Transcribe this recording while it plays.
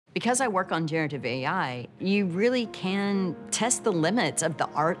Because I work on generative AI, you really can test the limits of the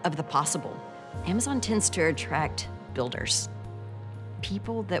art of the possible. Amazon tends to attract builders,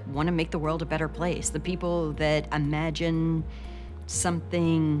 people that want to make the world a better place, the people that imagine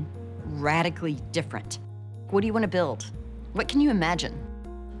something radically different. What do you want to build? What can you imagine?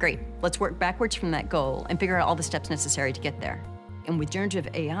 Great, let's work backwards from that goal and figure out all the steps necessary to get there. And with generative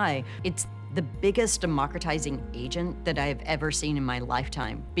AI, it's the biggest democratizing agent that I've ever seen in my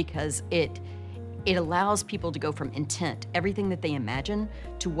lifetime, because it allows people to go from intent, everything that they imagine,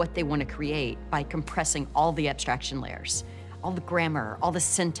 to what they want to create by compressing all the abstraction layers, all the grammar, all the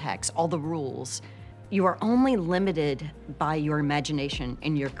syntax, all the rules. You are only limited by your imagination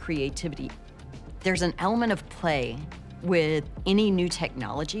and your creativity. There's an element of play with any new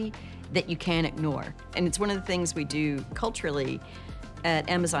technology that you can't ignore. And it's one of the things we do culturally at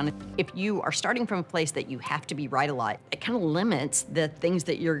Amazon. If you are starting from a place that you have to be right a lot, it kind of limits the things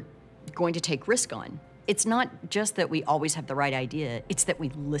that you're going to take risk on. It's not just that we always have the right idea, it's that we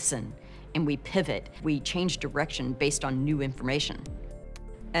listen and we pivot. We change direction based on new information.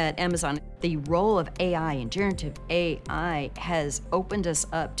 At Amazon, the role of AI and generative AI has opened us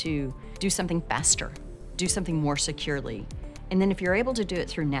up to do something faster, do something more securely. And then if you're able to do it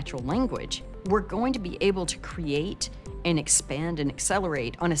through natural language, we're going to be able to create and expand and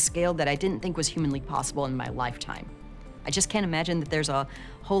accelerate on a scale that I didn't think was humanly possible in my lifetime. I just can't imagine that there's a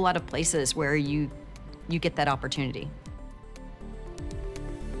whole lot of places where you get that opportunity.